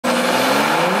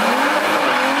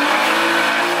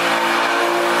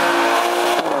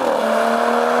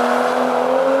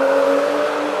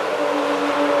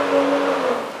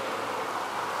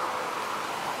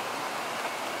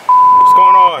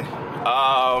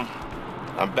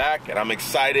I'm back and I'm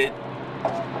excited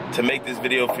to make this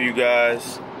video for you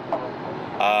guys.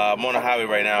 I'm on the highway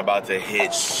right now, about to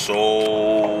hit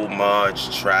so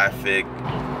much traffic.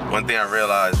 One thing I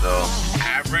realized though,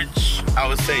 average, I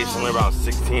would say somewhere around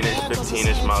 16-ish,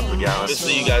 15-ish miles per gallon.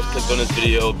 Obviously you guys clicked on this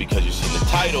video because you've seen the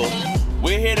title.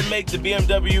 We're here to make the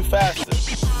BMW faster.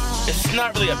 It's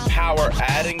not really a power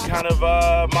adding kind of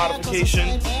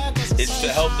modification. It's to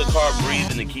help the car breathe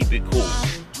and to keep it cool.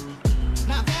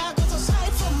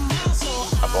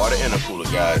 I bought an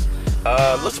intercooler, guys.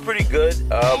 Looks pretty good.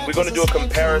 We're gonna do a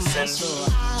comparison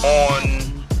on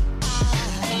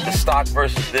the stock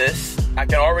versus this. I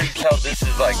can already tell this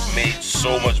is like made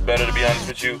so much better, to be honest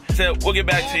with you. So we'll get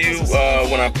back to you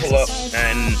when I pull up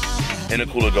and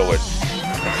intercooler go with.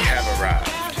 We have arrived.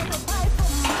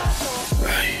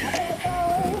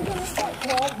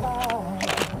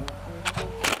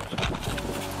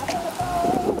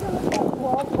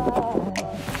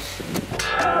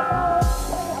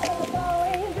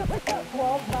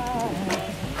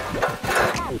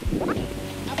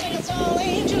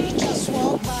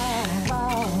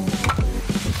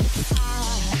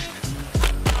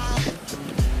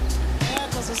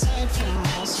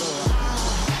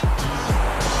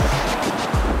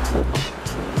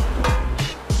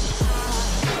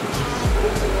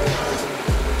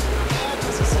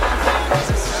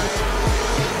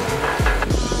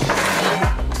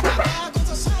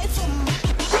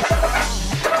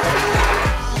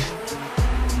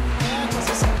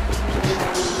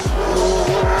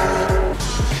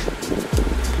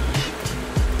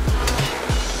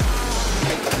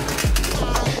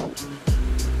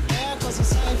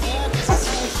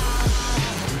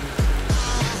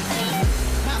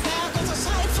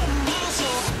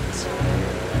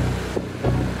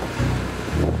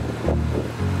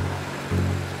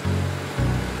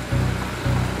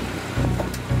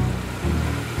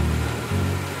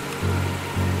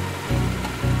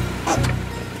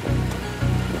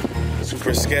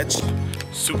 Super sketch,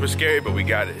 super scary, but we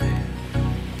got it. All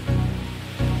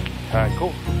right,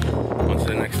 cool. On to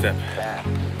the next step.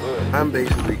 I'm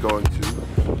basically going to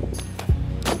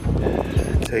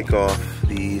take off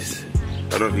these, I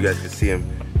don't know if you guys can see them,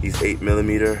 these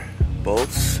 8mm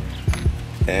bolts.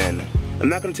 And I'm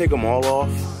not gonna take them all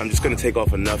off. I'm just gonna take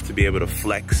off enough to be able to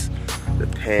flex the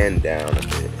pan down a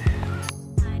bit.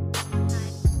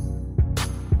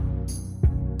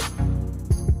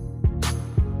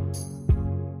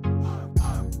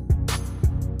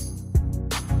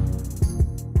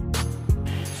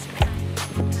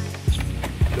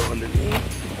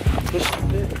 Push a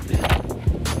bit.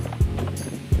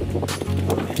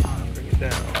 Bring it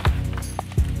down.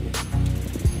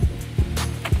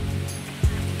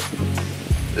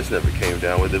 This never came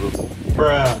down with it before.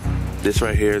 Bruh. This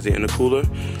right here is the intercooler.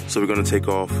 So we're gonna take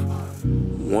off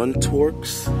one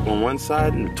Torx on one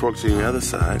side and Torx on the other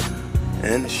side.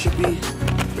 And it should be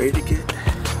ready to get,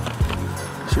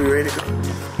 should be ready to go.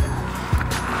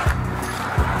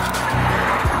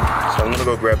 So I'm gonna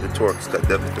go grab the Torx. I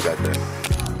definitely forgot that.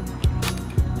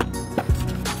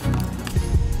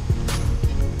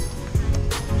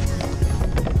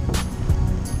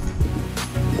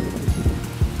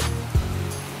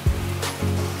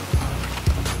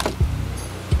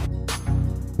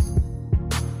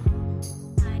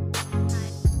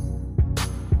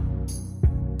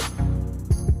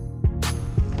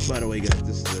 By the way, guys,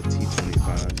 this is a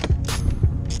T25.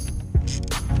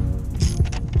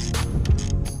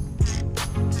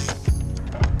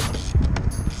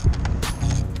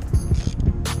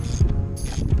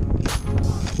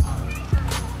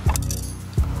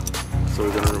 So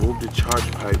we're gonna remove the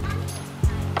charge pipe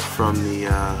from the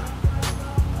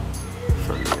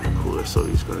intercooler. So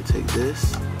he's gonna take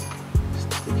this,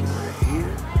 stick it right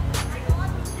here,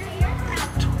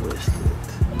 and twist it.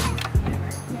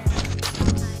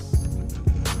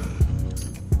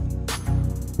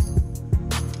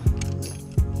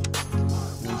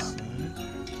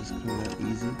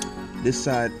 This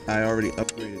side I already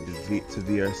upgraded to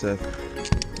VRSF,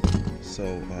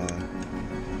 so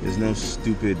there's no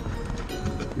stupid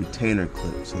retainer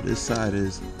clip. So this side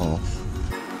is off.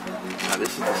 Now this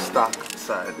is the stock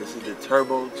side. This is the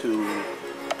turbo to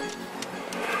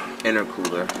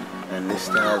intercooler, and this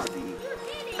has the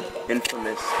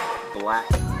infamous black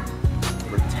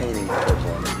retaining clip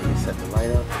on it. Let me set the light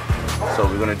up. So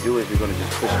what we're gonna do is we're gonna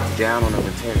just push it down on the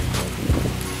retaining clip.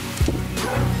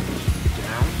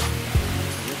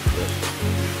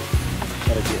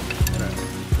 Gotta get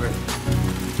right.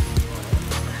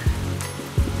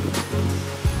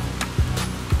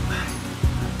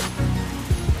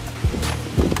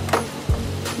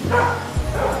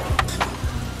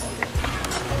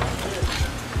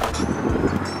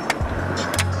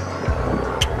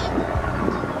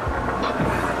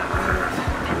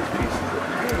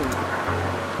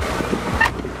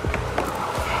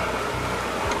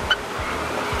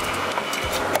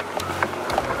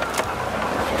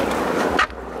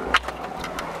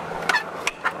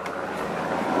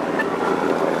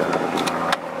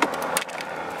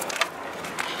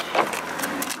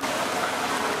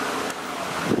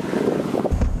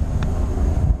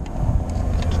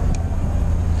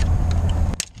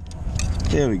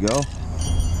 There we go.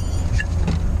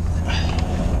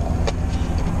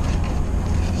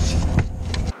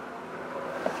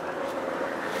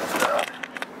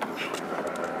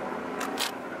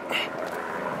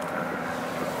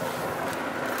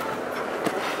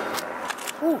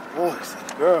 Oh, boys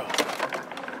and girls.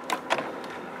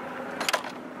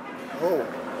 Oh,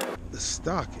 the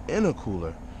stock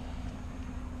intercooler.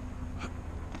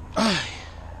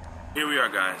 Here we are,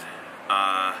 guys.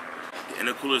 The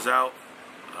intercooler's out.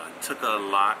 Took a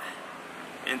lot.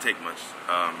 Didn't take much.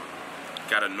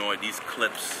 Got annoyed. These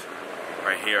clips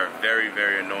right here are very,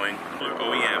 very annoying.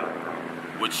 OEM,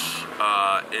 which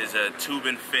is a tube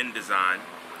and fin design,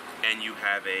 and you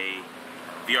have a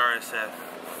VRSF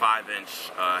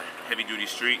 5-inch heavy-duty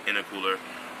street intercooler,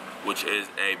 which is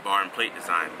a bar and plate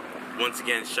design. Once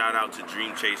again, shout out to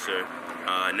Dream Chaser.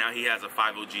 Now he has a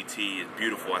 50 GT. It's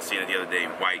beautiful. I seen it the other day.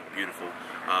 White, beautiful.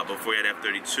 Before he had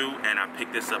F32, and I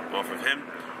picked this up off of him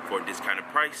for a discounted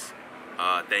price.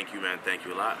 Thank you, man. Thank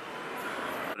you a lot.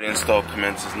 The install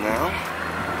commences now.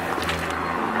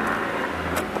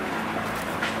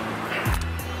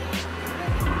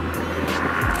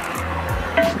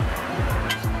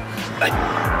 Go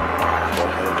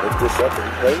ahead and put this up in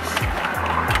place.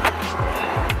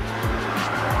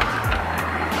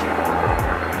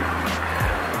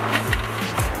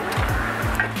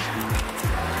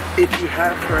 If you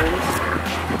have friends,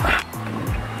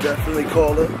 definitely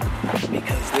call them,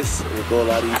 because this will go a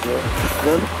lot easier with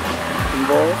them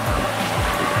involved.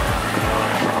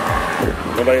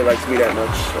 Nobody likes me that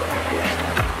much, so yeah.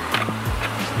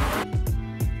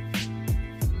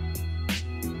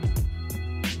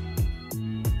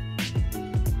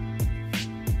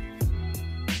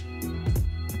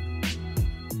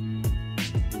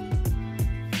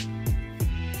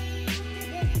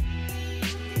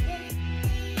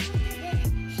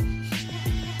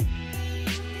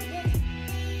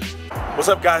 What's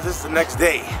up, guys? This is the next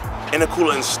day.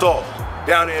 Intercooler installed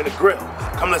down there in the grill.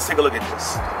 Come, let's take a look at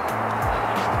this.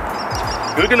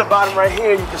 You look in the bottom right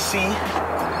here, you can see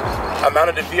I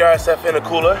mounted the VRSF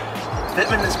intercooler.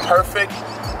 Fitment is perfect.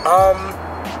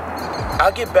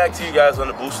 I'll get back to you guys on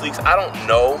the boost leaks. I don't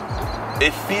know.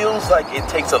 It feels like it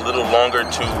takes a little longer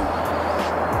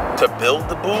to build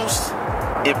the boost.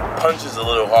 It punches a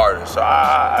little harder, so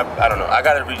I don't know. I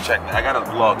gotta recheck. I gotta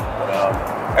vlog it,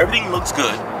 but everything looks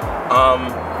good.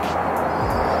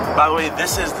 By the way,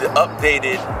 this is the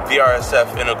updated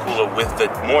VRSF intercooler with the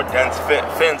more dense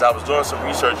fins. I was doing some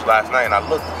research last night and I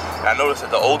looked and I noticed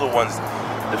that the older ones,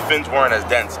 the fins weren't as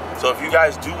dense. So if you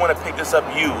guys do want to pick this up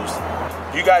used,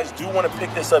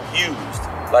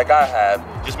 like I have,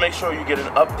 just make sure you get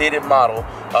an updated model.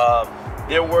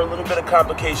 There were a little bit of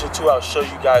complications too. I'll show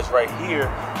you guys right here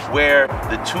where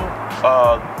the two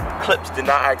clips did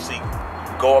not actually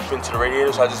go up into the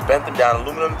radiator, so I just bent them down.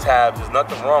 Aluminum tabs, there's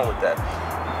nothing wrong with that.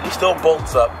 It still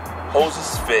bolts up,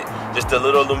 hoses fit, just the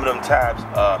little aluminum tabs,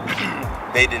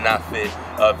 they did not fit.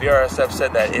 VRSF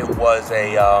said that it was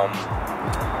a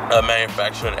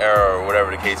manufacturing error or whatever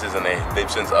the case is, and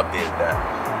they've since updated that.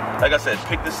 Like I said,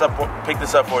 pick this up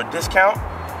for a discount.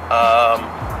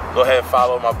 Go ahead and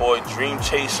follow my boy Dream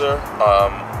Chaser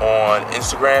on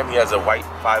Instagram. He has a white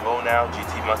 5.0 now,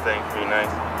 GT Mustang, pretty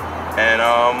nice. And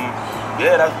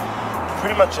yeah, that's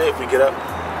pretty much it. We get up.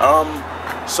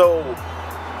 So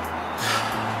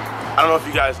I don't know if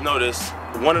you guys noticed,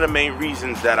 one of the main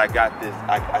reasons that I got this,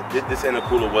 I did this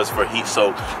intercooler was for heat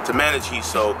soak, to manage heat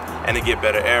soak and to get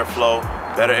better airflow.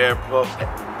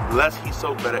 Less heat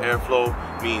soak, better airflow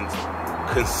means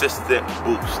consistent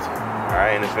boost. All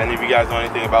right, and if any of you guys know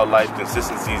anything about life,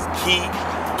 consistency is key.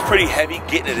 It's pretty heavy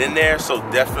getting it in there, so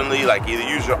definitely like either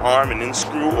use your arm and then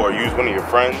screw, or use one of your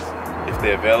friends if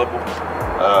they're available.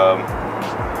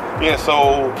 Yeah,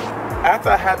 so after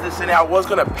I had this in there, I was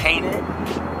gonna paint it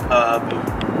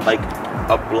like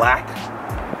a black,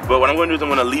 but what I'm gonna do is I'm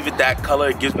gonna leave it that color.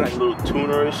 It gives me like a little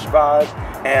tunerish vibe,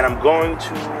 and I'm going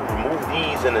to remove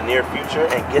these in the near future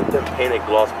and get them painted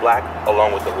gloss black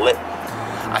along with the lip.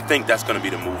 I think that's gonna be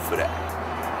the move for that.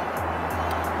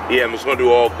 Yeah, I'm just gonna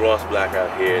do all gloss black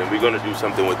out here, and we're gonna do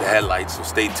something with the headlights, so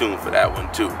stay tuned for that one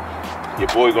too. Your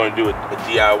boy gonna do a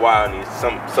DIY on these,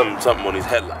 something on these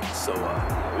headlights. So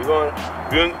we're gonna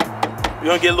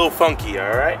get a little funky,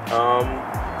 all right?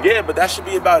 Yeah, but that should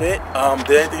be about it.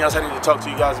 There anything else I need to talk to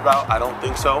you guys about? I don't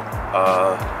think so.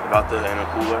 About the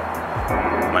intercooler,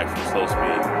 mic from slow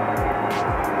speed.